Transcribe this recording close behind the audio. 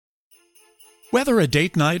Whether a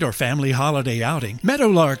date night or family holiday outing,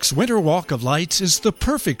 Meadowlark's Winter Walk of Lights is the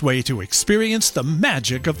perfect way to experience the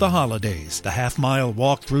magic of the holidays. The half-mile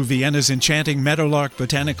walk through Vienna's enchanting Meadowlark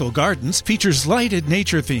Botanical Gardens features lighted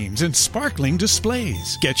nature themes and sparkling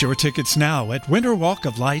displays. Get your tickets now at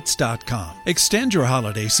winterwalkoflights.com. Extend your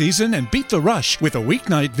holiday season and beat the rush with a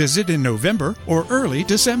weeknight visit in November or early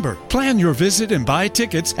December. Plan your visit and buy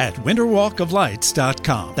tickets at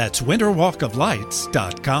winterwalkoflights.com. That's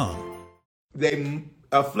winterwalkoflights.com. They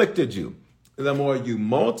afflicted you. The more you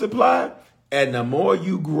multiply and the more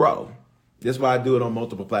you grow. That's why I do it on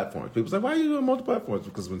multiple platforms. People say, why are you doing multiple platforms?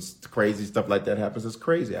 Because when crazy stuff like that happens, it's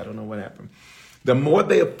crazy. I don't know what happened. The more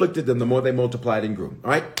they afflicted them, the more they multiplied and grew. All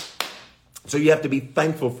right? So you have to be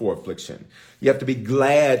thankful for affliction. You have to be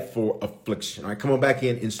glad for affliction. All right? Come on back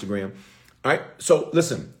in, Instagram. All right? So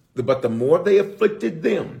listen, but the more they afflicted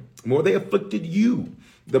them, the more they afflicted you,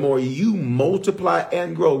 the more you multiply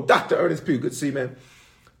and grow. Dr. Ernest Pugh, good to see you, man.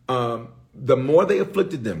 The more they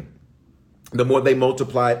afflicted them, the more they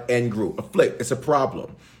multiplied and grew. Afflict, it's a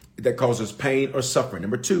problem that causes pain or suffering.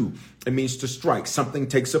 Number 2, it means to strike. Something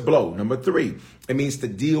takes a blow. Number 3, it means to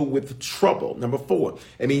deal with trouble. Number 4,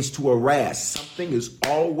 it means to harass. Something is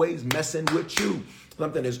always messing with you.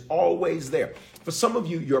 Something is always there. For some of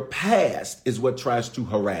you, your past is what tries to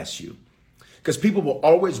harass you. Because people will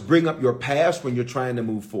always bring up your past when you're trying to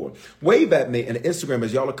move forward. Wave at me, and Instagram,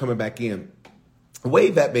 as y'all are coming back in,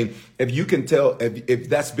 wave at me if you can tell, if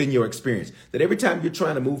that's been your experience, that every time you're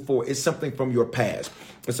trying to move forward, it's something from your past.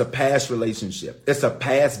 It's a past relationship. It's a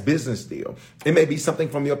past business deal. It may be something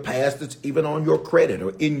from your past that's even on your credit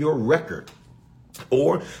or in your record.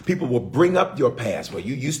 Or people will bring up your past. Well,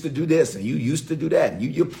 you used to do this and you used to do that. And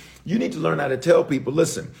you need to learn how to tell people,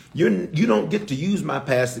 listen, you don't get to use my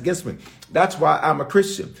past against me. That's why I'm a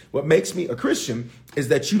Christian. What makes me a Christian is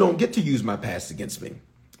that you don't get to use my past against me.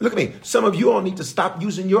 Look at me. Some of you all need to stop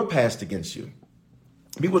using your past against you.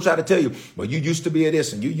 People try to tell you, well, you used to be a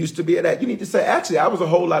this and you used to be a that. You need to say, actually, I was a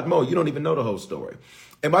whole lot more. You don't even know the whole story.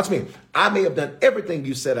 And watch me. I may have done everything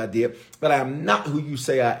you said I did, but I am not who you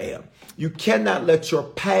say I am. You cannot let your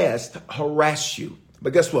past harass you.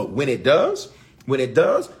 But guess what? When it does, what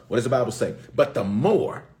does the Bible say? But the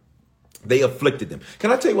more they afflicted them.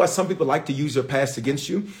 Can I tell you why some people like to use their past against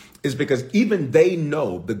you? Is because even they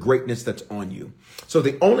know the greatness that's on you. So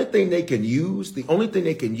the only thing they can use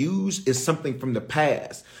is something from the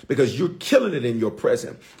past, because you're killing it in your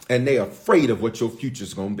present and they're afraid of what your future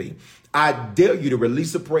is going to be. I dare you to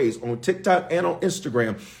release a praise on TikTok and on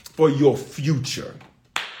Instagram for your future.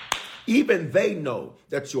 Even they know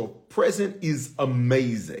that your present is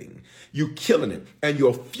amazing. You're killing it and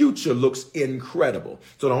your future looks incredible.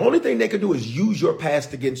 So the only thing they can do is use your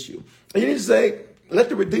past against you. And you need to say, let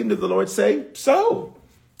the redeemed of the Lord say, so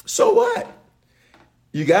what?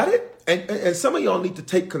 You got it? And some of y'all need to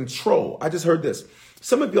take control. I just heard this.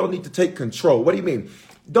 Some of y'all need to take control. What do you mean?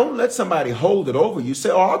 Don't let somebody hold it over you. Say,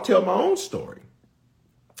 oh, I'll tell my own story.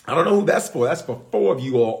 I don't know who that's for. That's for 4 of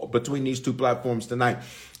you all between these 2 platforms tonight.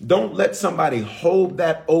 Don't let somebody hold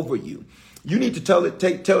that over you. You need to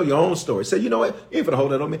tell your own story. Say, you know what? You ain't gonna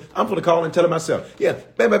hold that on me. I'm gonna call and tell it myself. Yeah.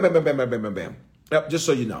 Bam, bam, bam, bam, bam, bam, bam, bam, bam. Yep. Just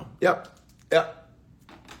so you know. Yep.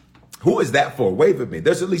 Who is that for? Wave at me.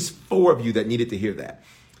 There's at least 4 of you that needed to hear that.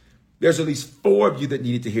 There's at least 4 of you that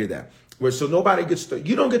needed to hear that. So nobody gets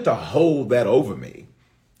you don't get to hold that over me.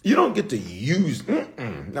 You don't get to use.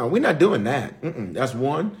 No, we're not doing that. That's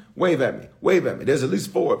 1. Wave at me. Wave at me. There's at least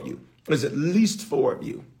 4 of you. There's at least 4 of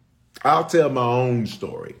you. I'll tell my own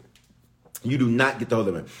story. You do not get to hold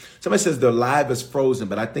them. Somebody says their live is frozen,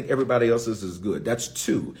 but I think everybody else's is good. That's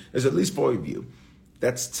 2. There's at least 4 of you.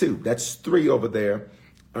 That's 2. That's 3 over there.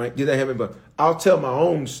 All right. You don't have it, but I'll tell my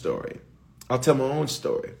own story. I'll tell my own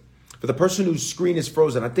story. For the person whose screen is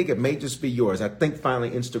frozen, I think it may just be yours. I think finally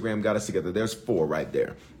Instagram got us together. There's 4 right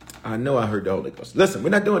there. I know I heard the Holy Ghost. Listen, we're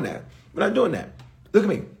not doing that. We're not doing that. Look at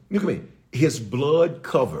me. Look at me. His blood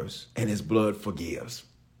covers and his blood forgives.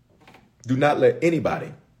 Do not let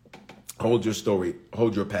anybody hold your story,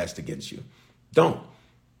 hold your past against you. Don't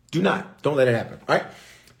let it happen. All right.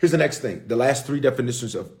 Here's the next thing. The last 3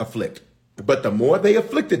 definitions of afflict. But the more they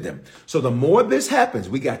afflicted them. So the more this happens,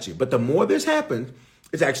 we got you. But the more this happens,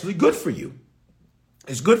 it's actually good for you.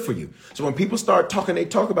 It's good for you. So when people start talking, they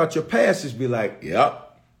talk about your past, just be like, yep.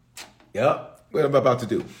 What am I about to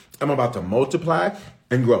do? I'm about to multiply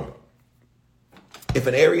and grow. If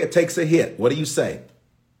an area takes a hit, what do you say?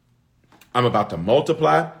 I'm about to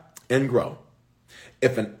multiply and grow.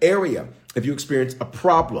 If you experience a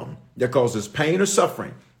problem that causes pain or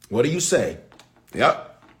suffering, what do you say?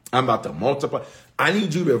 Yep, I'm about to multiply. I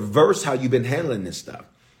need you to reverse how you've been handling this stuff.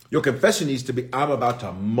 Your confession needs to be, I'm about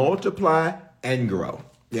to multiply and grow.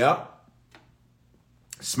 Yeah.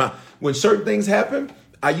 Smile. When certain things happen,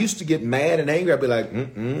 I used to get mad and angry. I'd be like,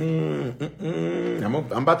 I'm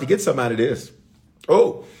about to get something out of this.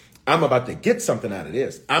 Oh, I'm about to get something out of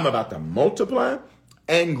this. I'm about to multiply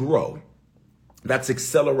and grow. That's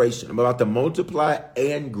acceleration. I'm about to multiply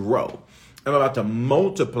and grow. I'm about to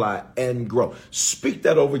multiply and grow. Speak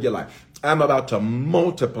that over your life. I'm about to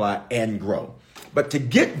multiply and grow. But to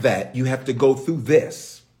get that, you have to go through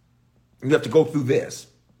this. You have to go through this.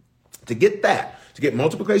 To get that, to get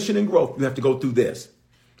multiplication and growth, you have to go through this.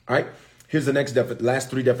 All right. Here's the last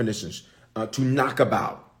three definitions. To knock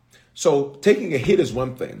about. So taking a hit is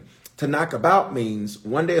one thing. To knock about means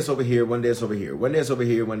one day it's over here, one day it's over here, one day it's over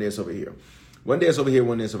here, one day it's over here. One day it's over here,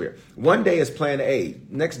 one day it's over here. One day is plan A.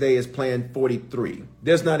 Next day is plan 43.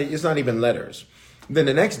 It's not even letters. Then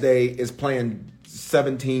the next day is plan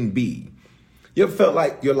 17B. You ever felt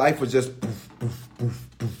like your life was just poof, poof, poof,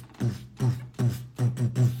 poof, poof, poof, poof,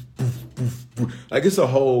 poof, poof, poof, poof, poof. Like it's a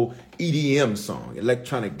whole EDM song,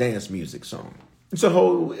 electronic dance music song. It's a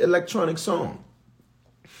whole electronic song.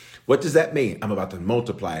 What does that mean? I'm about to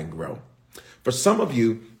multiply and grow. For some of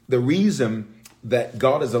you, the reason that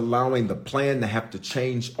God is allowing the plan to have to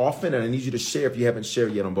change often, and I need you to share if you haven't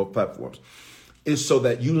shared yet on both platforms, is so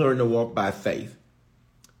that you learn to walk by faith.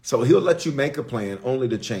 So he'll let you make a plan only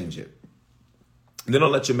to change it. Then he'll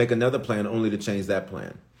let you make another plan only to change that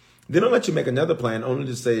plan. Then he'll let you make another plan only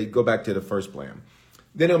to say, go back to the first plan.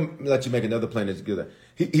 Then he'll let you make another plan to do that.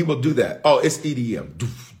 He will do that. Oh, it's EDM.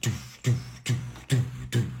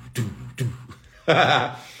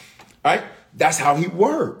 All right? That's how he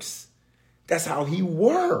works. That's how he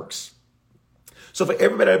works. So for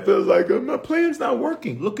everybody that feels like, oh, my plan's not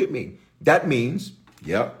working, look at me. That means,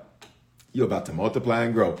 yep, you're about to multiply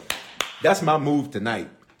and grow. That's my move tonight.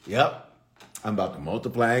 Yep, I'm about to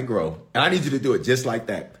multiply and grow. And I need you to do it just like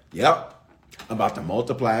that. Yep, I'm about to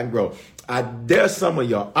multiply and grow. I dare some of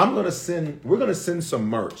y'all, we're going to send some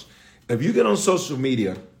merch. If you get on social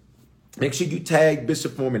media, make sure you tag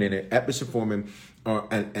Bishop Foreman in it, at Bishop Foreman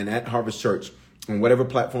and at Harvest Church. On whatever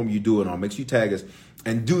platform you do it on, make sure you tag us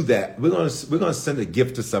and do that. We're gonna send a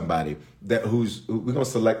gift to somebody we're gonna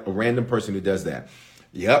select a random person who does that.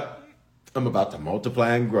 Yep, I'm about to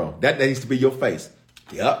multiply and grow. That needs to be your face.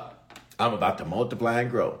 Yep, I'm about to multiply and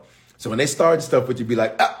grow. So when they start stuff with you, be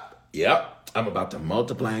like, yep, I'm about to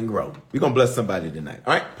multiply and grow. We're gonna bless somebody tonight.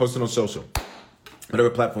 All right, post it on social, whatever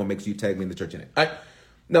platform makes you tag me in the church in it. All right,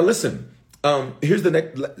 now listen. Here's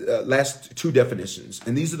the last two definitions,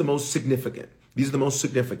 and these are the most significant.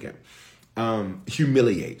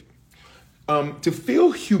 Humiliate. To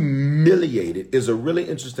feel humiliated is a really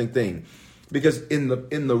interesting thing because in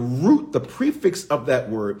the root, the prefix of that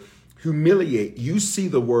word, humiliate, you see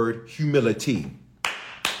the word humility.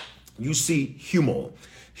 You see humil,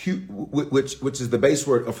 which is the base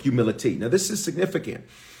word of humility. Now, this is significant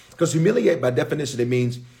because humiliate, by definition, it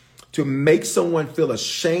means to make someone feel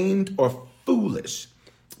ashamed or foolish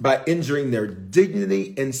by injuring their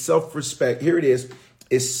dignity and self-respect. Here it is,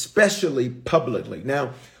 especially publicly.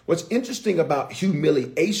 Now, what's interesting about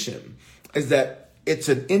humiliation is that it's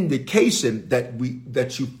an indication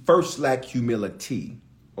that you first lack humility.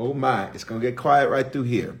 Oh my, it's going to get quiet right through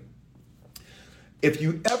here. If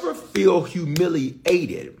you ever feel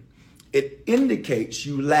humiliated, it indicates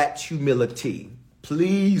you lack humility.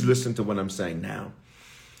 Please listen to what I'm saying now.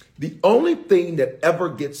 The only thing that ever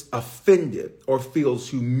gets offended or feels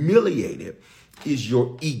humiliated is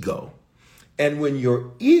your ego. And when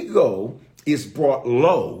your ego is brought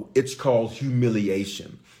low, it's called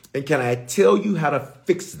humiliation. And can I tell you how to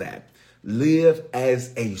fix that? Live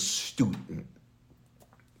as a student.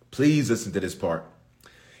 Please listen to this part.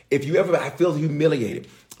 If you ever feel humiliated,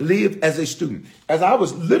 live as a student. As I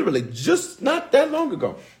was literally just not that long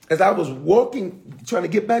ago, as I was walking, trying to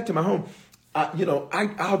get back to my home,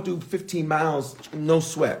 I'll do 15 miles, no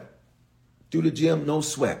sweat. Do the gym, no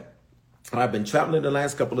sweat. I've been traveling the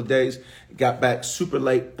last couple of days. Got back super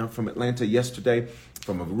late from Atlanta yesterday,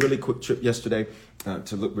 from a really quick trip yesterday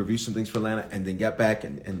to review some things for Atlanta, and then got back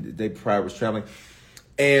and the day prior was traveling.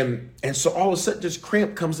 And so all of a sudden, this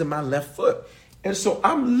cramp comes in my left foot. And so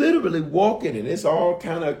I'm literally walking, and it's all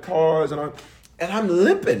kind of cars, and I'm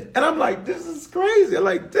limping. And I'm like, this is crazy.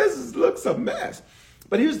 Looks a mess.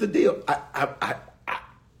 But here's the deal. I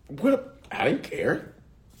didn't care.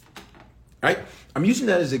 Right? I'm using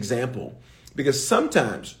that as an example because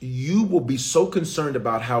sometimes you will be so concerned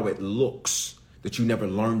about how it looks that you never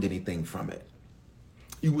learned anything from it.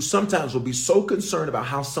 You will sometimes be so concerned about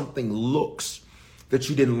how something looks that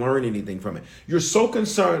you didn't learn anything from it. You're so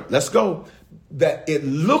concerned, that it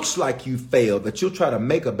looks like you failed that you'll try to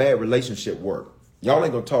make a bad relationship work. Y'all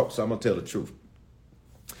ain't going to talk, so I'm going to tell the truth.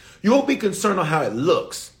 You'll be concerned on how it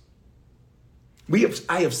looks.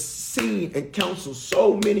 I have seen and counseled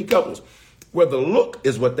so many couples where the look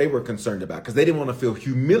is what they were concerned about because they didn't want to feel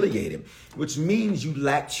humiliated, which means you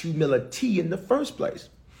lacked humility in the first place.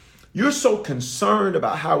 You're so concerned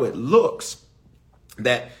about how it looks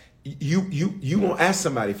that you won't ask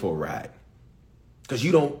somebody for a ride because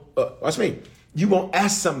you don't, watch me, you won't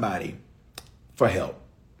ask somebody for help.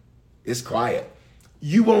 It's quiet.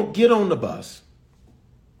 You won't get on the bus.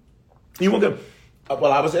 You won't get.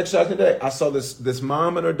 Well, I was exercising today. I saw this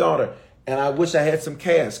mom and her daughter, and I wish I had some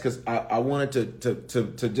cash because I wanted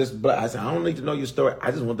to just bless. I said, I don't need to know your story.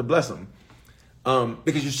 I just want to bless them.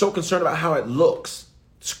 Because you're so concerned about how it looks.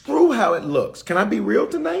 Screw how it looks. Can I be real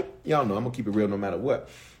tonight? Y'all know I'm going to keep it real no matter what.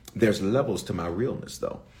 There's levels to my realness,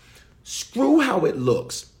 though. Screw how it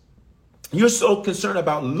looks. You're so concerned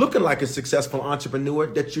about looking like a successful entrepreneur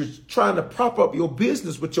that you're trying to prop up your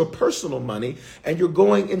business with your personal money and you're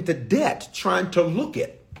going into debt trying to look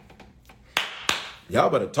it. Y'all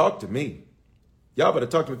better talk to me. Y'all better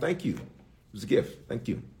talk to me. Thank you. It was a gift. Thank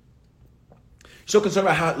you. So concerned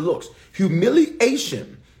about how it looks.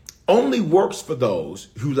 Humiliation only works for those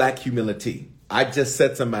who lack humility. I just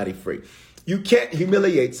set somebody free. You can't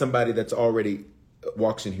humiliate somebody that's already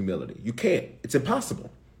walks in humility. You can't. It's impossible.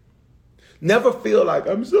 Never feel like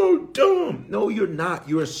I'm so dumb. No, you're not.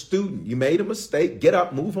 You're a student. You made a mistake. Get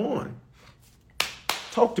up, move on.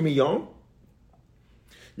 Talk to me, y'all.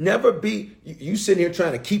 Never be, you sitting here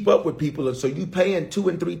trying to keep up with people. And so you paying 2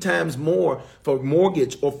 and 3 times more for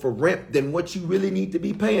mortgage or for rent than what you really need to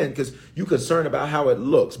be paying because you're concerned about how it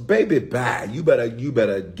looks. Baby, bye. You better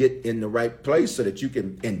get in the right place so that you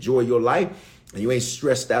can enjoy your life and you ain't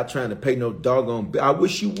stressed out trying to pay no doggone bill. I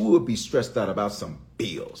wish you would be stressed out about some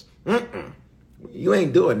bills. You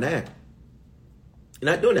ain't doing that.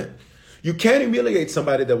 You're not doing that. You can't humiliate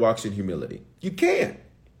somebody that walks in humility. You can't.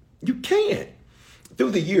 You can't.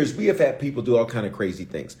 Through the years, we have had people do all kind of crazy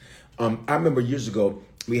things. I remember years ago,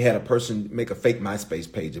 we had a person make a fake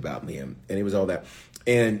MySpace page about me, and it was all that.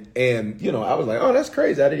 And you know, I was like, oh, that's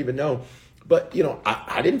crazy. I didn't even know. But you know,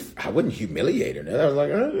 I wouldn't humiliate her. I was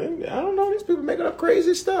like, I don't know. These people making up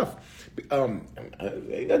crazy stuff. It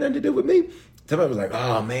ain't got nothing to do with me. Somebody was like,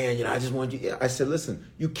 oh man, you know, I just want you. I said, listen,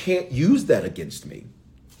 you can't use that against me.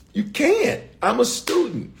 You can't. I'm a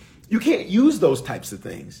student. You can't use those types of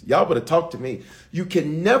things. Y'all better talk to me. You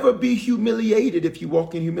can never be humiliated if you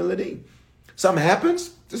walk in humility. Something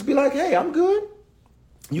happens, just be like, hey, I'm good.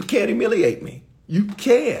 You can't humiliate me. You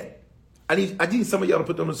can't. I need some of y'all to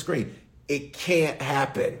put that on the screen. It can't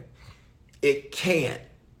happen. It can't.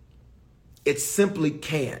 It simply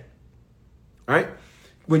can't. All right?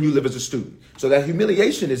 When you live as a student. So that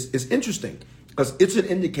humiliation is interesting because it's an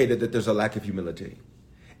indicator that there's a lack of humility.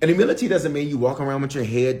 And humility doesn't mean you walk around with your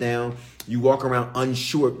head down. You walk around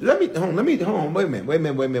unsure. Wait a minute. Let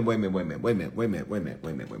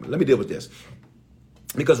me deal with this.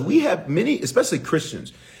 Because we have many, especially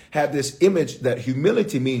Christians, have this image that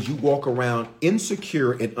humility means you walk around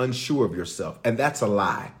insecure and unsure of yourself. And that's a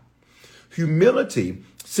lie. Humility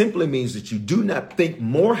simply means that you do not think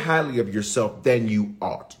more highly of yourself than you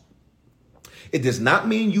ought. It does not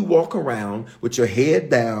mean you walk around with your head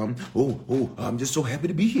down. Oh, I'm just so happy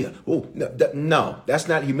to be here. Oh, no, that's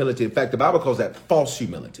not humility. In fact, the Bible calls that false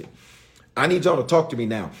humility. I need y'all to talk to me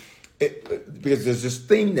now. Because there's this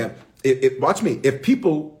thing that, watch me, if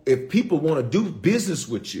people want to do business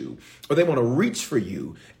with you or they want to reach for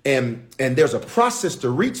you and there's a process to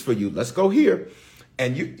reach for you, let's go here.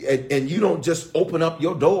 And you don't just open up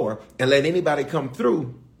your door and let anybody come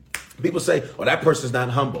through. People say, oh, that person's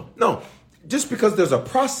not humble. No. Just because there's a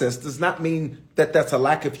process does not mean that that's a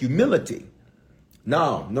lack of humility.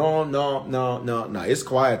 No. It's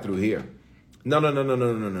quiet through here. No.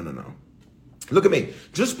 Look at me.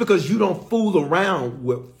 Just because you don't fool around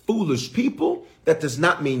with foolish people, that does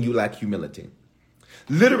not mean you lack humility.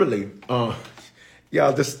 Literally, let me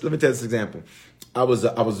tell this example. I was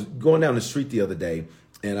going down the street the other day,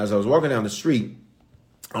 and as I was walking down the street,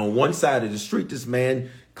 on one side of the street, this man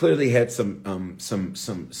clearly had some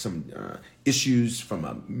issues from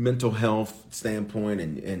a mental health standpoint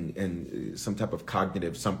and some type of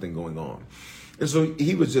cognitive something going on. And so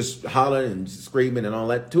he was just hollering and screaming and all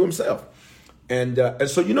that to himself. And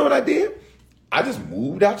so you know what I did? I just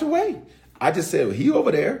moved out the way. I just said, well, he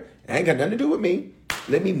over there, ain't got nothing to do with me.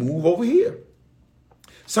 Let me move over here.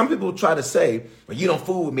 Some people try to say, well, you don't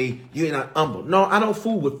fool with me. You're not humble. No, I don't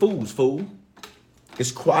fool with fools, fool.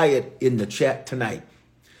 It's quiet in the chat tonight.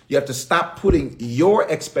 You have to stop putting your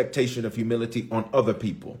expectation of humility on other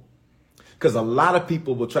people. Because a lot of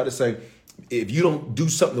people will try to say, if you don't do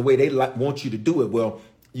something the way they want you to do it, well,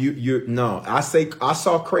 you're no. I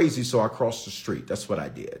saw crazy, so I crossed the street. That's what I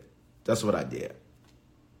did. That's what I did.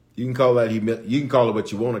 You can call that you can call it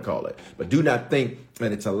what you want to call it, but do not think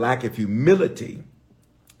that it's a lack of humility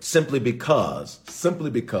simply because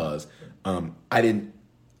I didn't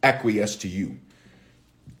acquiesce to you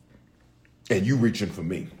and you reaching for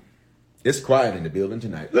me. It's quiet in the building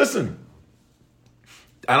tonight. Listen,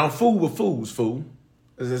 I don't fool with fools, fool.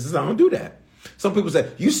 I don't do that. Some people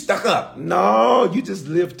say, you stuck up. No, you just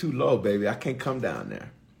live too low, baby. I can't come down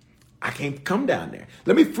there. I can't come down there.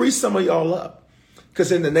 Let me free some of y'all up.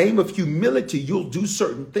 Because in the name of humility, you'll do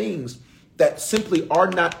certain things that simply are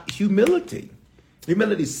not humility.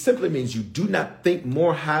 Humility simply means you do not think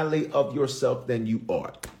more highly of yourself than you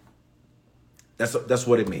are. That's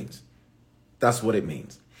what it means. That's what it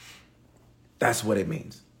means. That's what it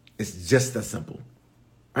means. It's just that simple.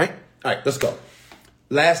 All right, let's go.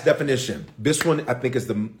 Last definition. This one, I think,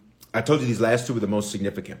 I told you these last two were the most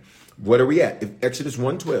significant. What are we at? Exodus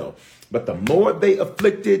 1:12. But the more they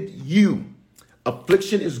afflicted you,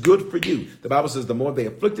 affliction is good for you. The Bible says the more they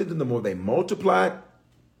afflicted them, the more they multiplied,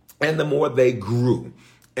 and the more they grew,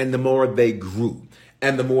 and the more they grew,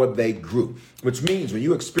 and the more they grew. Which means when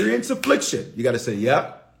you experience affliction, you got to say,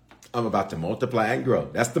 yep, I'm about to multiply and grow.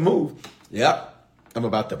 That's the move. Yep, I'm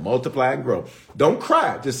about to multiply and grow. Don't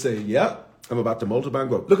cry. Just say, yep, I'm about to multiply and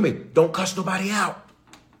grow. Look at me. Don't cuss nobody out.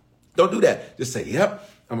 Don't do that. Just say, yep,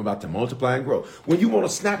 I'm about to multiply and grow. When you want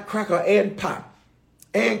to snap, crackle, and pop,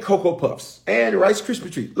 and Cocoa Puffs, and Rice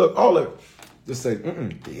Krispie Treat, look, all of it. Just say,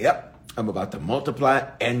 yep, I'm about to multiply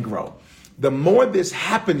and grow. The more this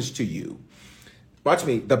happens to you, watch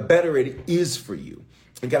me, the better it is for you.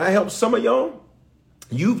 And can I help some of y'all?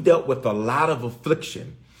 You've dealt with a lot of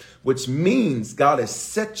affliction, which means God has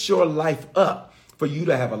set your life up for you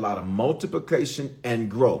to have a lot of multiplication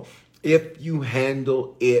and growth if you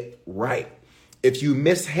handle it right. If you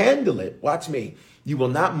mishandle it, watch me, you will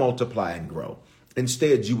not multiply and grow.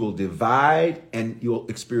 Instead, you will divide and you'll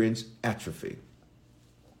experience atrophy.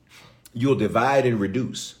 You'll divide and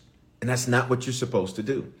reduce. And that's not what you're supposed to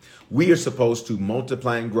do. We are supposed to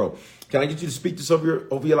multiply and grow. Can I get you to speak this over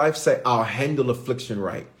your life? Say, I'll handle affliction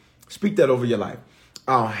right. Speak that over your life.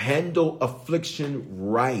 I'll handle affliction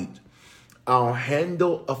right. I'll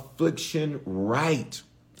handle affliction right.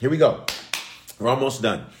 Here we go. We're almost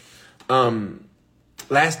done.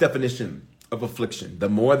 Last definition of affliction. The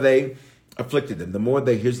more they afflicted them, the more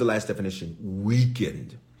they, here's the last definition,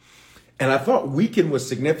 weakened. And I thought weaken was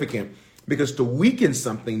significant because to weaken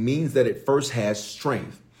something means that it first has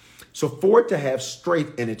strength. So for it to have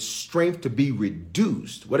strength and its strength to be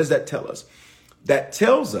reduced, what does that tell us? That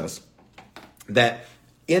tells us that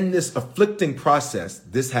in this afflicting process,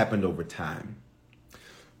 this happened over time.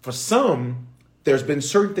 For some, there's been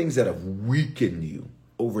certain things that have weakened you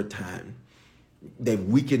over time. They've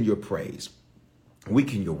weakened your praise,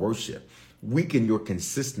 weakened your worship, weaken your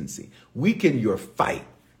consistency, weaken your fight.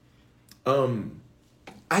 I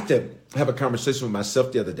had to have a conversation with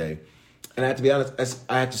myself the other day, and I had to be honest.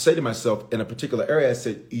 I had to say to myself in a particular area, I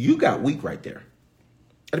said, "You got weak right there."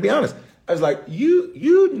 And to be honest, I was like, "You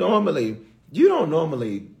don't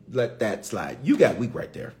normally let that slide. You got weak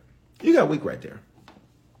right there. You got weak right there."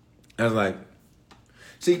 I was like,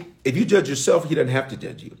 "See, if you judge yourself, he doesn't have to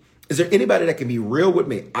judge you." Is there anybody that can be real with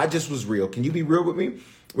me? I just was real. Can you be real with me?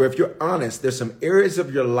 Where if you're honest, there's some areas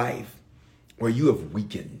of your life where you have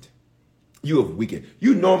weakened. You have weakened.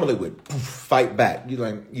 You normally would fight back.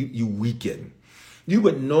 You weaken. You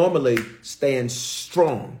would normally stand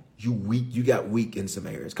strong. You got weak in some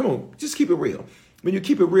areas. Come on, just keep it real. When you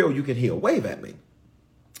keep it real, you can heal. Wave at me.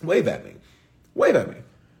 Wave at me. Wave at me.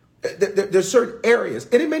 There's certain areas,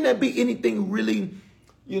 and it may not be anything really,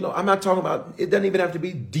 I'm not talking about, it doesn't even have to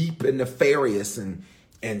be deep and nefarious and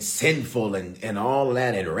sinful and all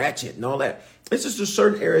that and ratchet and all that. It's just there's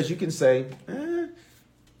certain areas you can say,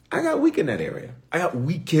 I got weak in that area. I got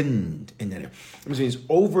weakened in that area. Which means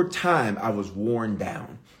over time, I was worn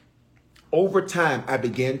down. Over time, I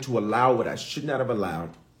began to allow what I should not have allowed.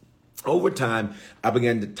 Over time, I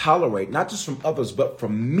began to tolerate, not just from others, but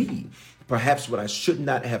from me, perhaps what I should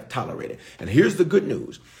not have tolerated. And here's the good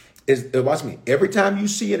news. Watch me. Every time you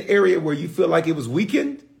see an area where you feel like it was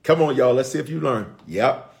weakened, come on, y'all. Let's see if you learn.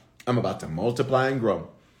 Yep. I'm about to multiply and grow.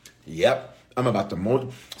 Yep. I'm about to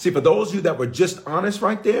multiply. See, for those of you that were just honest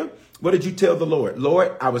right there, what did you tell the Lord?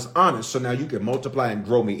 Lord, I was honest, so now you can multiply and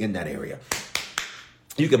grow me in that area.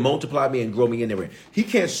 You can multiply me and grow me in that area. He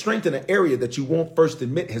can't strengthen an area that you won't first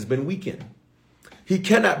admit has been weakened. He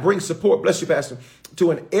cannot bring support, bless you, Pastor,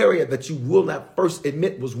 to an area that you will not first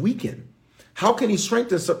admit was weakened. How can he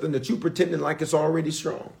strengthen something that you pretending like it's already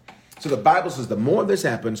strong? So the Bible says the more this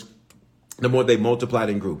happens, the more they multiplied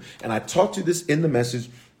and grew. And I talked to this in the message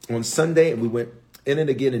on Sunday, and we went in it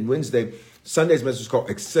again in Wednesday. Sunday's message was called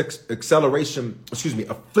Affliction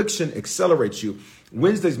Accelerates You.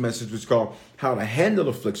 Wednesday's message was called How to Handle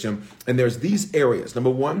Affliction. And there's these areas. Number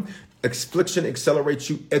one, affliction accelerates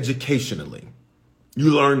you educationally. You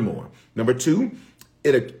learn more. Number two,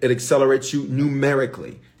 it accelerates you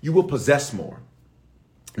numerically. You will possess more.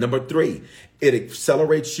 Number three, it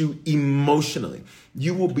accelerates you emotionally.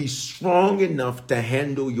 You will be strong enough to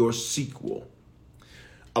handle your sequel.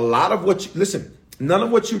 A lot of what none of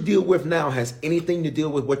what you deal with now has anything to deal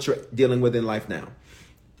with what you're dealing with in life now.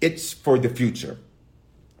 It's for the future.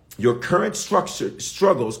 Your current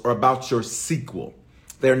struggles are about your sequel.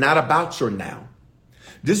 They're not about your now.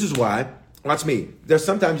 This is why, watch me, there's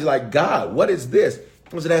sometimes you're like, God, what is this?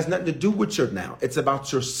 Because it has nothing to do with your now. It's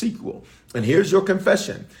about your sequel. And here's your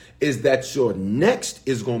confession, is that your next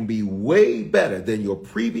is going to be way better than your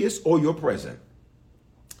previous or your present.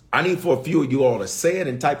 I need for a few of you all to say it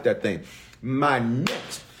and type that thing. My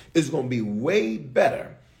next is going to be way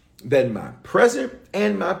better than my present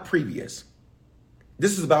and my previous.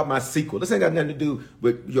 This is about my sequel. This ain't got nothing to do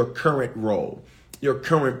with your current role, your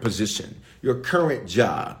current position, your current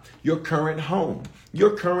job, your current home,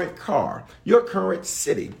 your current car, your current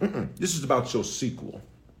city. This is about your sequel.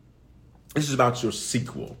 This is about your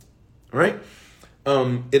sequel, all right?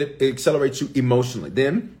 It accelerates you emotionally.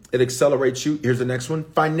 Then it accelerates you, here's the next one,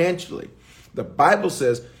 financially. The Bible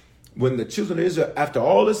says when the children of Israel, after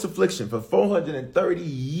all this affliction for 430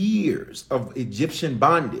 years of Egyptian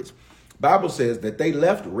bondage, Bible says that they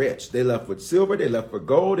left rich. They left with silver, they left with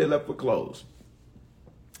gold, they left with clothes.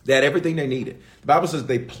 They had everything they needed. The Bible says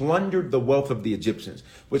they plundered the wealth of the Egyptians,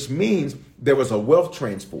 which means there was a wealth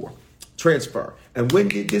transfer. And when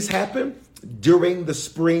did this happen? During the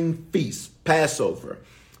spring feast, Passover,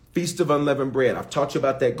 Feast of Unleavened Bread. I've taught you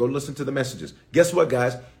about that. Go listen to the messages. Guess what,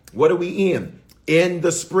 guys? What are we in? In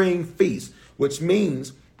the spring feast, which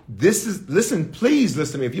means please listen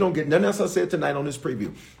to me. If you don't get nothing else I said tonight on this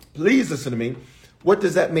preview, please listen to me. What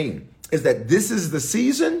does that mean? Is that this is the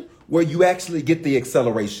season where you actually get the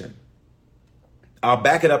acceleration. I'll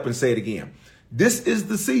back it up and say it again. This is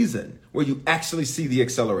the season where you actually see the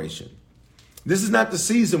acceleration. This is not the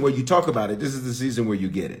season where you talk about it. This is the season where you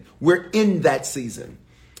get it. We're in that season.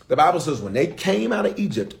 The Bible says when they came out of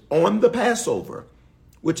Egypt on the Passover,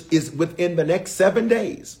 which is within the next 7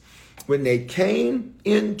 days, when they came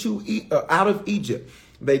out of Egypt,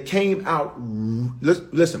 they came out,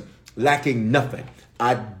 listen, lacking nothing.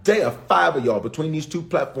 I dare 5 of y'all between these two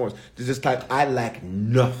platforms to just type, I lack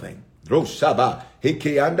nothing. Lord, I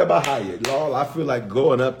feel like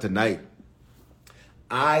going up tonight.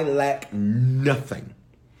 I lack nothing.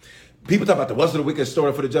 People talk about the what's the wicked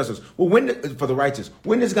story for the justice. Well, for the righteous,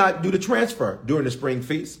 when does God do the transfer? During the spring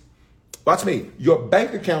feast. Watch me. Your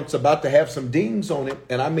bank account's about to have some dings on it.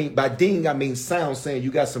 And I mean, by ding, I mean sound saying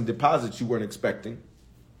you got some deposits you weren't expecting.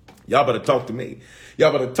 Y'all better talk to me.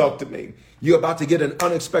 Y'all better talk to me. You're about to get an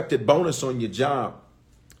unexpected bonus on your job.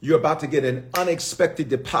 You're about to get an unexpected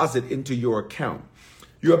deposit into your account.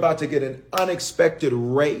 You're about to get an unexpected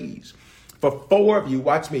raise. For 4 of you,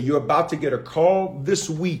 watch me, you're about to get a call this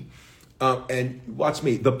week. And watch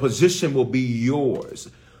me, the position will be yours.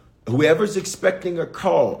 Whoever's expecting a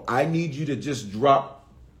call, I need you to just drop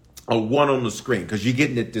a 1 on the screen because you're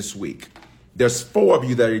getting it this week. There's 4 of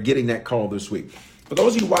you that are getting that call this week. For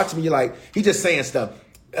those of you watching me, you're like, he's just saying stuff.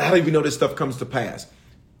 I don't even know this stuff comes to pass.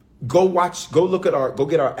 Go get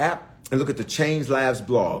our app and look at the Change Lives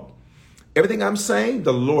blog. Everything I'm saying,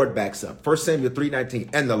 the Lord backs up. 1 Samuel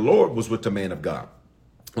 3:19. And the Lord was with the man of God.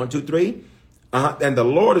 1, 2, 3. And the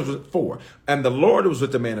Lord is with 4. And the Lord was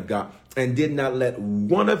with the man of God and did not let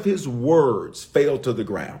one of his words fail to the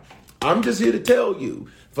ground. I'm just here to tell you,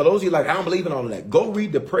 for those of you like, I don't believe in all of that, go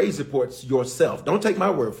read the praise reports yourself. Don't take my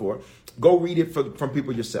word for it. Go read it from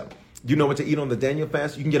people yourself. You know what to eat on the Daniel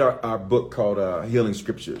fast? You can get our book called Healing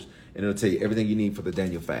Scriptures, and it'll tell you everything you need for the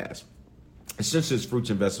Daniel fast. Essentially, it's fruits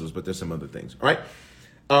and vegetables, but there's some other things. All right.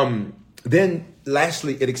 Then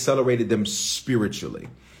lastly, it accelerated them spiritually.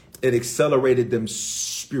 It accelerated them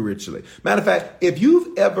spiritually. Matter of fact, if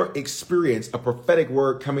you've ever experienced a prophetic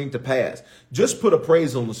word coming to pass, just put a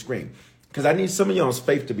praise on the screen. Because I need some of y'all's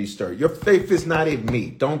faith to be stirred. Your faith is not in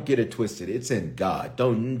me. Don't get it twisted. It's in God.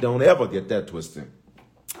 Don't ever get that twisted.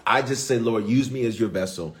 I just say, Lord, use me as your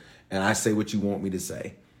vessel, and I say what you want me to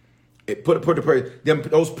say. Put the praise.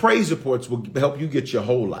 Those praise reports will help you get your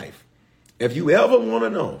whole life. If you ever want to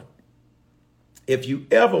know,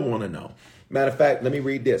 matter of fact, let me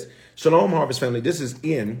read this. Shalom, Harvest family. This is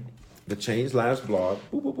in the Change Lives blog.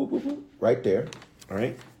 Boop, boop, boop, boop, boop, right there. All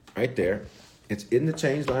right. right there. It's in the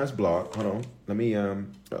Change Lives blog. Hold on. Let me, I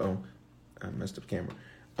messed up the camera.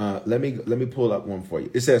 Let me pull up one for you.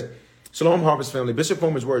 It says, Shalom Harvest family, Bishop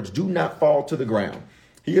Foreman's words do not fall to the ground.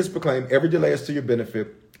 He has proclaimed every delay is to your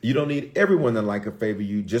benefit. You don't need everyone to like or favor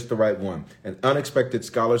you, just the right one. And unexpected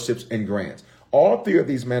scholarships and grants. All three of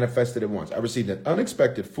these manifested at once. I received an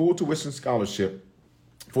unexpected full tuition scholarship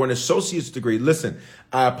for an associate's degree. Listen,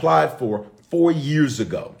 I applied for 4 years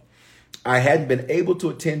ago. I hadn't been able to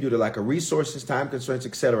attend due to lack of resources, time constraints,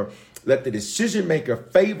 etc. Let the decision maker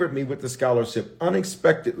favored me with the scholarship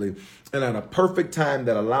unexpectedly and at a perfect time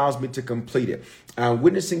that allows me to complete it. I'm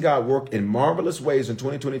witnessing God work in marvelous ways in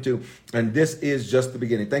 2022, and this is just the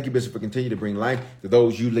beginning. Thank you, Bishop, for continuing to bring life to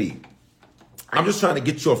those you lead. I'm just trying to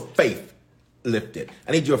get your faith lifted.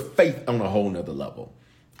 I need your faith on a whole nother level,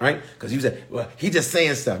 right? Because you said, well, he just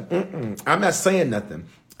saying stuff. I'm not saying nothing.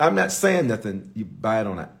 I'm not saying nothing. You buy it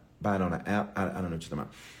on an app. I don't know what you're talking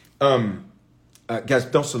about. Guys,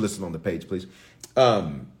 don't solicit on the page, please.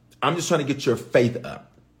 I'm just trying to get your faith up.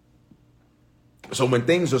 So when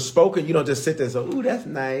things are spoken, you don't just sit there and say, ooh, that's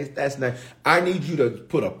nice. That's nice. I need you to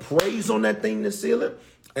put a praise on that thing to seal it.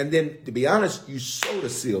 And then, to be honest, you sow to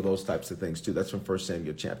seal those types of things too. That's from 1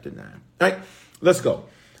 Samuel chapter 9. All right, let's go.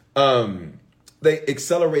 They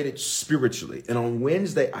accelerated spiritually. And on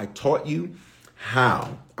Wednesday, I taught you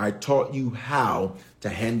how to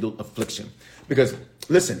handle affliction. Because,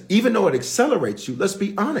 listen, even though it accelerates you, let's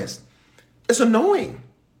be honest, it's annoying.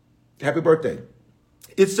 Happy birthday.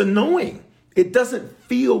 It's annoying. It doesn't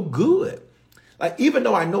feel good. Like, even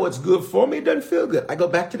though I know it's good for me, it doesn't feel good. I go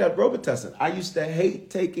back to that Robitussin. I used to hate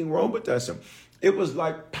taking Robitussin. It was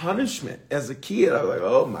like punishment. As a kid, I was like,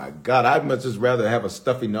 oh my God, I'd much just rather have a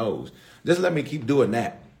stuffy nose. Just let me keep doing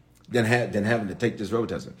that than having to take this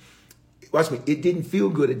Robitussin. Watch me. It didn't feel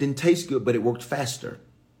good. It didn't taste good, but it worked faster.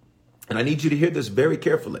 And I need you to hear this very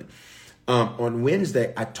carefully. On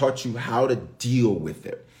Wednesday, I taught you how to deal with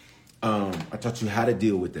it. And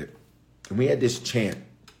we had this chant.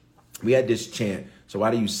 So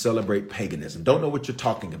why do you celebrate paganism? Don't know what you're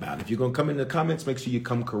talking about. If you're going to come in the comments, make sure you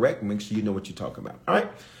come correct. Make sure you know what you're talking about. All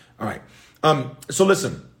right. So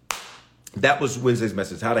listen, that was Wednesday's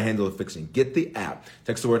message, how to handle affliction. Get the app.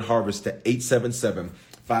 Text the word harvest to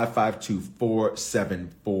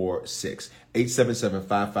 877-552-4746.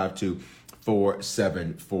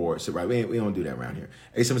 877-552-4746. Right. We don't do that around here.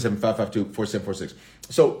 877-552-4746.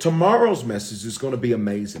 So tomorrow's message is going to be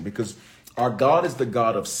amazing because our God is the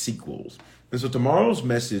God of sequels. And so tomorrow's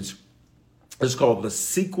message is called the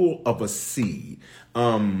sequel of a seed.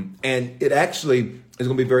 And it actually is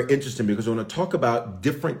going to be very interesting because we're going to talk about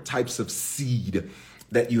different types of seed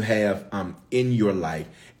that you have in your life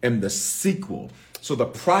and the sequel. So the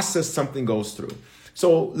process something goes through.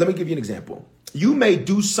 So let me give you an example. You may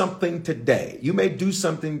do something today.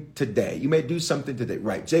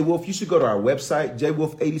 Right. Jay Wolf, you should go to our website,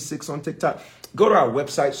 JWolf86 on TikTok. Go to our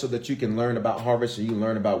website so that you can learn about Harvest and you can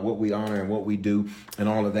learn about what we honor and what we do and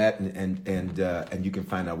all of that. And you can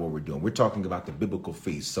find out what we're doing. We're talking about the biblical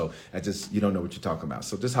feast. So you don't know what you're talking about.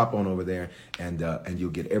 So just hop on over there and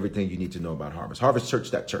you'll get everything you need to know about Harvest.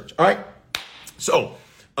 HarvestChurch.church. All right. So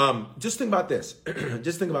just think about this.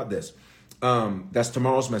 That's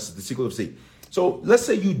tomorrow's message, the sequel of seed. So let's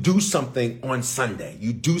say you do something on Sunday.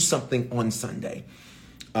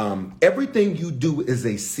 Everything you do is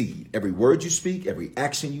a seed. Every word you speak, every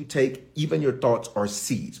action you take, even your thoughts are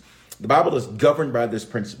seeds. The Bible is governed by this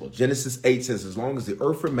principle. Genesis 8 says, as long as the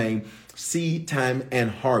earth remains, seed time and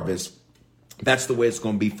harvest, that's the way it's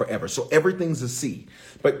going to be forever. So everything's a seed.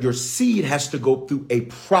 But your seed has to go through a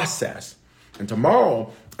process. And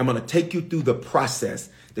tomorrow, I'm going to take you through the process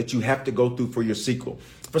that you have to go through for your sequel.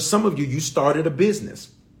 For some of you, you started a business.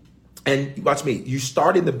 And watch me, you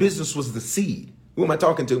starting the business was the seed. Who am I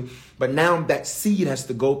talking to? But now that seed has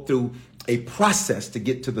to go through a process to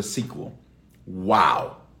get to the sequel.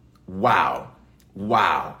 Wow.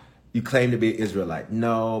 You claim to be an Israelite.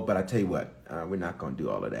 No, but I tell you what, we're not going to do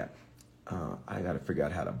all of that. I got to figure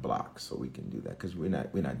out how to block so we can do that because we're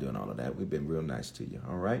not doing all of that. We've been real nice to you.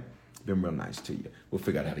 All right. Been real nice to you. We'll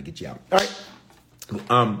figure out how to get you out. All right.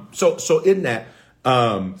 So in that,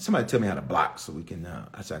 somebody tell me how to block so we can,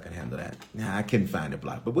 so I can handle that. Nah, I couldn't find a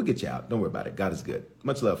block, but we'll get you out. Don't worry about it. God is good.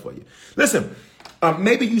 Much love for you. Listen,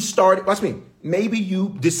 maybe you started, watch me. Maybe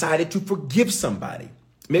you decided to forgive somebody.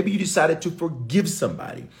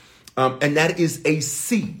 And that is a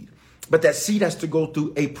seed, but that seed has to go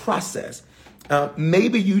through a process.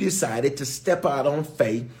 Maybe you decided to step out on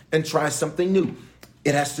faith and try something new.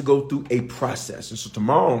 It has to go through a process. And so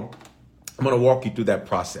tomorrow, I'm going to walk you through that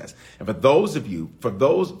process. And for those of you,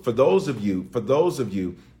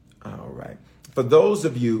 all right. For those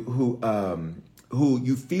of you who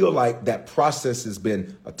you feel like that process has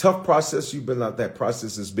been a tough process, you've been like that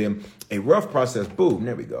process has been a rough process. Boom,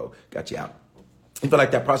 there we go. Got you out. You feel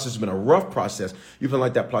like that process has been a rough process. You feel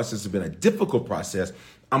like that process has been a difficult process.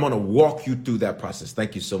 I'm going to walk you through that process.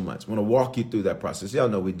 Thank you so much. I'm going to walk you through that process. Y'all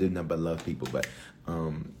know we do nothing but love people, but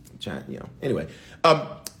anyway,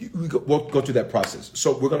 we'll go through that process.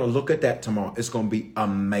 So we're going to look at that tomorrow. It's going to be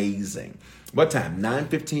amazing. What time?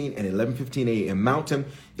 9:15 and 11:15 a.m. Mountain.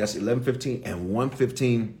 That's 11:15 and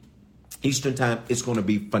 1:15 Eastern time. It's going to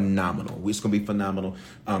be phenomenal. It's going to be phenomenal.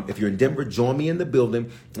 If you're in Denver, join me in the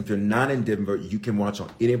building. If you're not in Denver, you can watch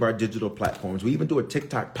on any of our digital platforms. We even do a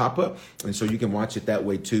TikTok pop-up, and so you can watch it that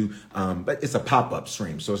way too. But it's a pop-up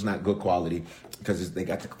stream, so it's not good quality because they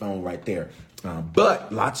got the phone right there.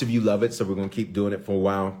 But lots of you love it, so we're going to keep doing it for a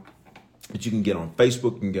while. But you can get on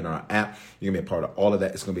Facebook, you can get on our app, you're going to be a part of all of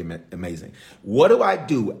that. It's going to be amazing. What do I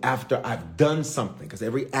do after I've done something? Because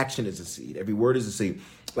every action is a seed. Every word is a seed.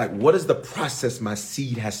 Like, what is the process my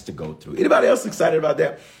seed has to go through? Anybody else excited about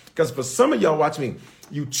that? Because for some of y'all, watch me,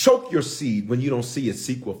 you choke your seed when you don't see a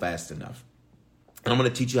sequel fast enough. And I'm going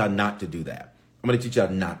to teach you how not to do that. It's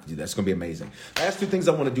going to be amazing. Last two things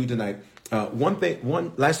I want to do tonight.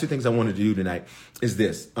 Last two things I want to do tonight is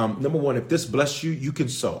this. Number one, if this bless you, you can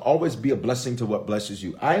sow. Always be a blessing to what blesses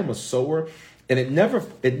you. I am a sower, and it never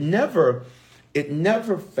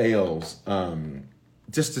fails.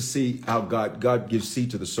 Just to see how God gives seed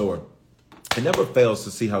to the sower. It never fails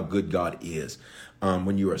to see how good God is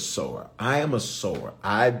when you're a sower. I am a sower.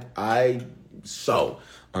 I sow.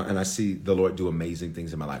 And I see the Lord do amazing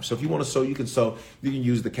things in my life. So if you want to sow, you can sow. You can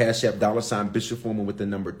use the Cash App $ Bishop Foreman with the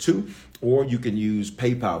number 2, or you can use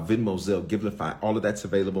PayPal, Venmo, Zelle, Givelify. All of that's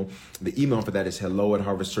available. The email for that is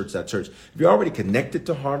hello@harvestchurch.church. If you're already connected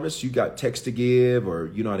to Harvest, you got text to give, or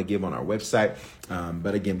you know how to give on our website.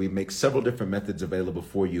 But again, we make several different methods available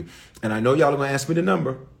for you. And I know y'all are going to ask me the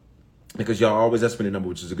number, because y'all always ask me the number,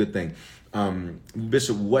 which is a good thing.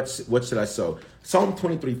 Bishop, what should I sow? Psalm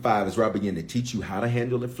 23:5 is where I begin to teach you how to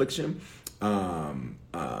handle affliction. Psalm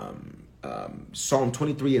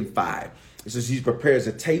 23:5. It says, He prepares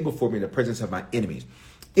a table for me in the presence of my enemies.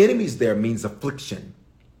 Enemies there means affliction.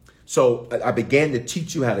 So I began to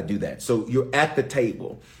teach you how to do that. So you're at the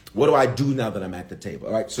table. What do I do now that I'm at the table?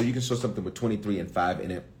 All right. So you can sow something with 23 and 5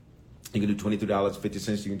 in it. You can do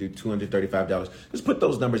 $23.50. You can do $235. Just put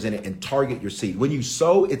those numbers in it and target your seed. When you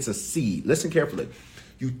sow, it's a seed. Listen carefully.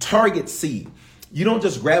 You target seed. You don't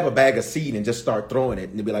just grab a bag of seed and just start throwing it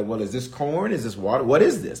and be like, well, is this corn? Is this water? What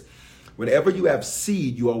is this? Whenever you have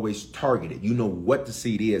seed, you always target it. You know what the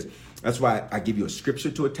seed is. That's why I give you a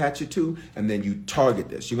scripture to attach it to, and then you target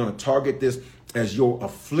this. You're going to target this as your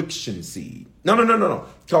affliction seed. No.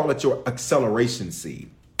 Call it your acceleration seed.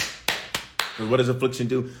 And what does affliction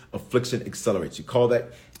do? Affliction accelerates. You call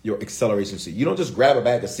that your acceleration seed. You don't just grab a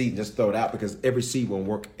bag of seed and just throw it out, because every seed won't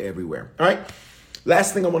work everywhere. All right.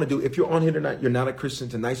 Last thing I want to do, if you're on here tonight, you're not a Christian,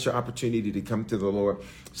 tonight's your opportunity to come to the Lord.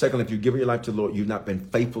 Secondly, if you've given your life to the Lord, you've not been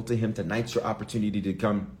faithful to Him, tonight's your opportunity to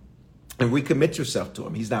come and recommit yourself to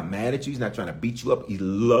Him. He's not mad at you. He's not trying to beat you up. He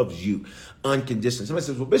loves you unconditionally. Somebody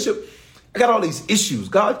says, well, Bishop, I got all these issues.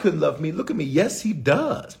 God couldn't love me. Look at me. Yes, He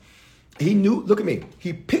does. He knew, look at me.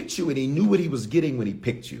 He picked you, and He knew what He was getting when He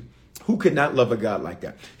picked you. Who could not love a God like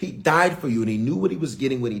that? He died for you, and He knew what He was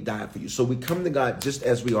getting when He died for you. So we come to God just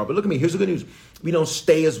as we are. But look at me. Here's the good news. We don't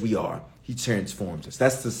stay as we are. He transforms us.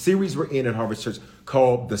 That's the series we're in at Harvest Church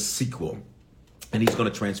called The Sequel. And He's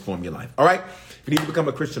going to transform your life. All right? If you need to become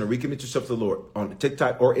a Christian or recommit yourself to the Lord on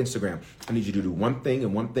TikTok or Instagram, I need you to do one thing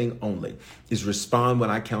and one thing only, is respond when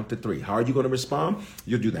I count to 3. How are you going to respond?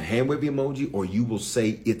 You'll do the hand wave emoji, or you will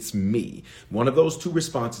say, it's me. One of those two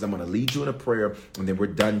responses, I'm going to lead you in a prayer, and then we're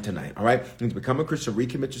done tonight. All right? You need to become a Christian,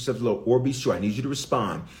 recommit yourself to the Lord, or be sure. I need you to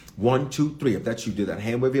respond 1, 2, 3. If that's you, do that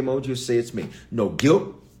hand wave emoji or say, it's me. No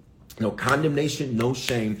guilt. No condemnation, no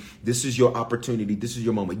shame. This is your opportunity. This is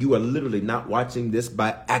your moment. You are literally not watching this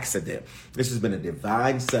by accident. This has been a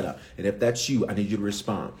divine setup. And if that's you, I need you to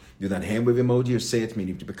respond. Do that hand wave emoji or say it to me.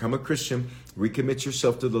 You need to become a Christian, recommit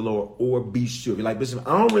yourself to the Lord, or be sure. You're like, listen,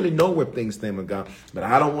 I don't really know where things stand with God, but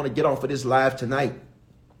I don't want to get off of this live tonight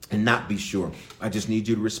and not be sure. I just need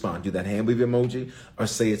you to respond. Do that hand wave emoji or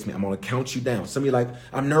say it's me. I'm going to count you down. Some of you are like,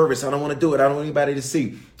 I'm nervous. I don't want to do it. I don't want anybody to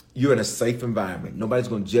see. You're in a safe environment. Nobody's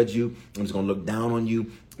going to judge you. Nobody's going to look down on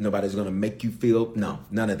you. Nobody's going to make you feel, no,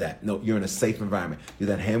 none of that. No, you're in a safe environment. Do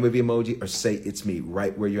that hand wave emoji or say it's me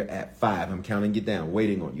right where you're at. 5, I'm counting you down,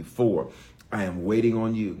 waiting on you. 4, I am waiting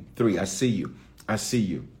on you. 3, I see you. I see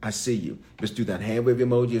you. I see you. Just do that hand wave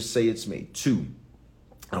emoji or say it's me. 2,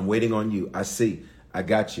 I'm waiting on you. I see. I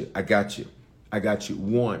got you. I got you. I got you.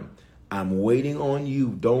 1, I'm waiting on you.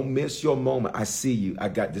 Don't miss your moment. I see you.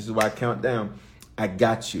 This is why I count down. I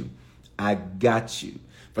got you. I got you.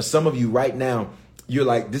 For some of you right now, you're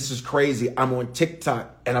like, this is crazy. I'm on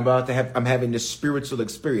TikTok and I'm having this spiritual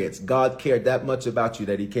experience. God cared that much about you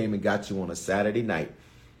that he came and got you on a Saturday night.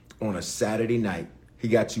 On a Saturday night. He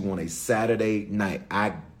got you on a Saturday night.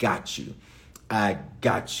 I got you. I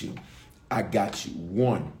got you. I got you.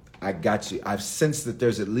 One, I got you. I've sensed that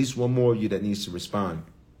there's at least one more of you that needs to respond.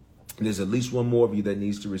 There's at least one more of you that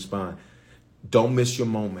needs to respond. Don't miss your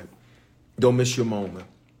moment. Don't miss your moment.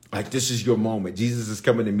 Like, this is your moment. Jesus is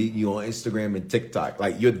coming to meet you on Instagram and TikTok.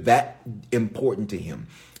 Like, you're that important to him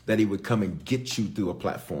that he would come and get you through a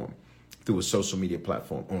platform, through a social media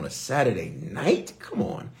platform on a Saturday night. Come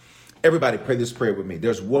on. Everybody pray this prayer with me.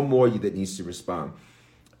 There's one more of you that needs to respond.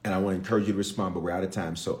 And I want to encourage you to respond, but we're out of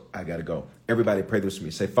time, so I got to go. Everybody pray this with me.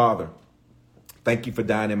 Say, Father, thank you for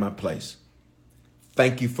dying in my place.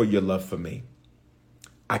 Thank you for your love for me.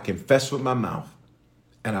 I confess with my mouth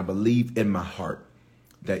and I believe in my heart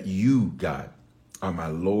that you, God, are my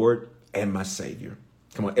Lord and my Savior.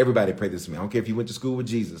 Come on, everybody pray this with me. I don't care if you went to school with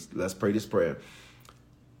Jesus. Let's pray this prayer.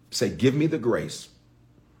 Say, give me the grace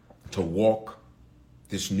to walk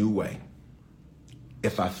this new way.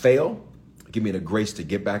 If I fail, give me the grace to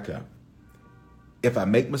get back up. If I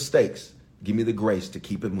make mistakes, give me the grace to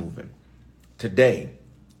keep it moving. Today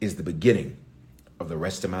is the beginning of the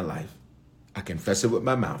rest of my life. I confess it with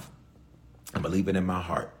my mouth. I believe it in my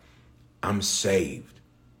heart. I'm saved.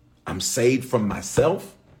 I'm saved from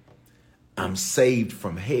myself. I'm saved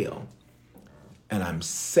from hell. And I'm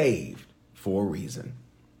saved for a reason.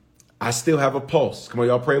 I still have a pulse. Come on,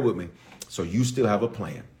 y'all pray with me. So you still have a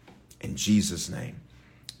plan. In Jesus' name,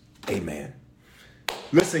 amen.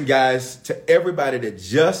 Listen, guys, to everybody that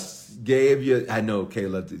just gave you, I know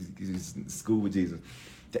Kayla is in school with Jesus.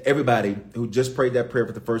 To everybody who just prayed that prayer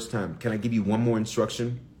for the first time, can I give you one more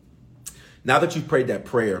instruction? Now that you prayed that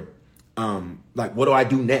prayer, like, what do I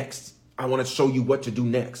do next? I want to show you what to do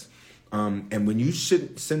next. And when you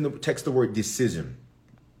should text the word decision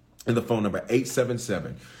in the phone number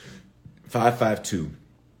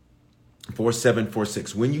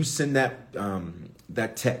 877-552-4746. When you send that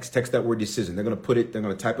text that word decision. They're going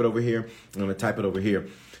to type it over here. I'm going to type it over here.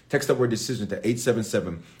 Text that word decision to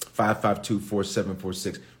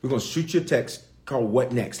 877-552-4746. We're going to shoot you a text called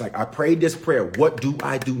What Next? Like, I prayed this prayer. What do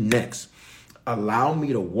I do next? Allow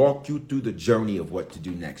me to walk you through the journey of what to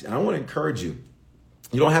do next. And I want to encourage you.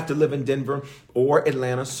 You don't have to live in Denver or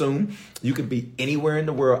Atlanta soon. You can be anywhere in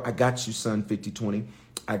the world. I got you, son 5020.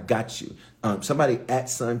 I got you. Somebody at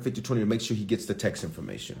son 5020 to make sure he gets the text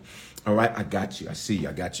information. All right. I got you. I see you.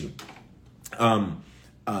 I got you.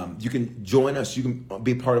 You can join us. You can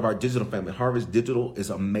be part of our digital family. Harvest Digital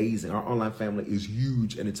is amazing. Our online family is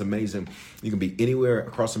huge and it's amazing. You can be anywhere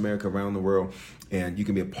across America, around the world, and you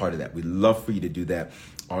can be a part of that. We'd love for you to do that.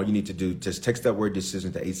 All you need to do, just text that word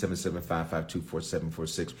decision to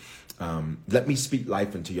 877-552-4746. Let me speak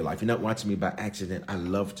life into your life. You're not watching me by accident. I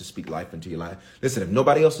love to speak life into your life. Listen, if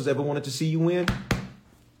nobody else has ever wanted to see you win,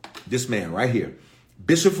 this man right here,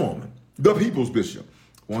 Bishop Foreman, the People's Bishop,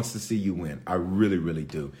 wants to see you win. I really, really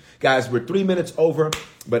do. Guys, we're 3 minutes over,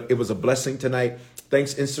 but it was a blessing tonight.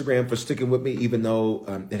 Thanks, Instagram, for sticking with me, even though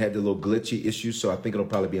it had the little glitchy issues. So I think it'll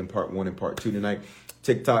probably be in part 1 and part 2 tonight.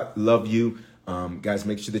 TikTok, love you. Guys,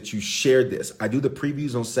 make sure that you share this. I do the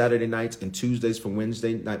previews on Saturday nights and Tuesdays for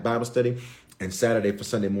Wednesday night Bible study and Saturday for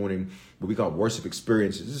Sunday morning, what we call worship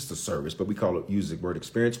experience. It's just a service, but we call it use the word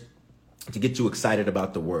experience to get you excited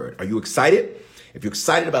about the word. Are you excited? If you're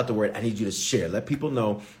excited about the word, I need you to share. Let people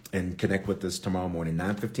know and connect with us tomorrow morning,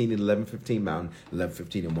 9:15 and 11:15 Mountain,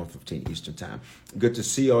 11:15 and 1:15 Eastern Time. Good to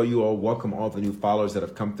see all you all. Welcome all the new followers that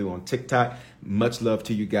have come through on TikTok. Much love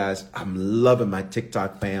to you guys. I'm loving my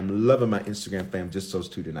TikTok fam, loving my Instagram fam. Just those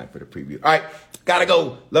two tonight for the preview. All right, gotta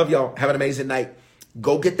go. Love y'all. Have an amazing night.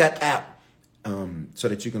 Go get that app so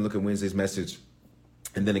that you can look at Wednesday's message.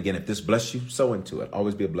 And then again, if this bless you, sow into it.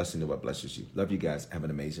 Always be a blessing to what blesses you. Love you guys. Have an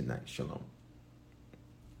amazing night. Shalom.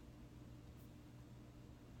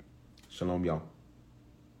 Shalom, y'all.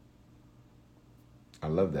 I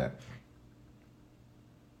love that.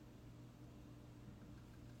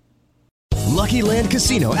 Lucky Land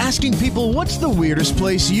Casino, asking people, what's the weirdest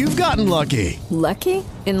place you've gotten lucky? Lucky?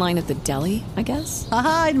 In line at the deli, I guess?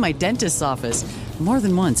 Aha, in my dentist's office. More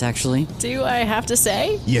than once, actually. Do I have to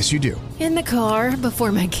say? Yes, you do. In the car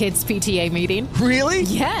before my kids' PTA meeting. Really?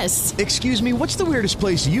 Yes. Excuse me, what's the weirdest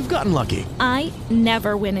place you've gotten lucky? I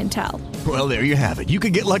never win and tell. Well, there you have it. You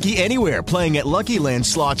can get lucky anywhere, playing at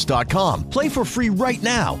LuckyLandSlots.com. Play for free right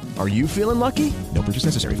now. Are you feeling lucky? No purchase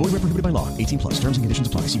necessary. Void where prohibited by law. 18+. Terms and conditions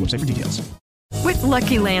apply. See website for details. With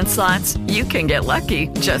Lucky Land Slots, you can get lucky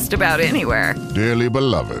just about anywhere. Dearly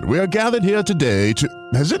beloved, we are gathered here today to...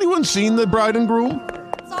 Has anyone seen the bride and groom?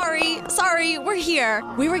 Sorry, we're here.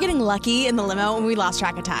 We were getting lucky in the limo and we lost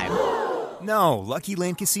track of time. No, Lucky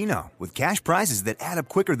Land Casino, with cash prizes that add up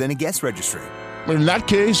quicker than a guest registry. In that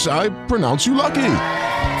case, I pronounce you lucky.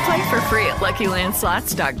 Play for free at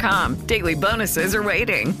LuckyLandSlots.com. Daily bonuses are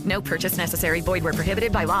waiting. No purchase necessary. Void where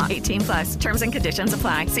prohibited by law. 18+. Terms and conditions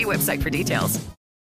apply. See website for details.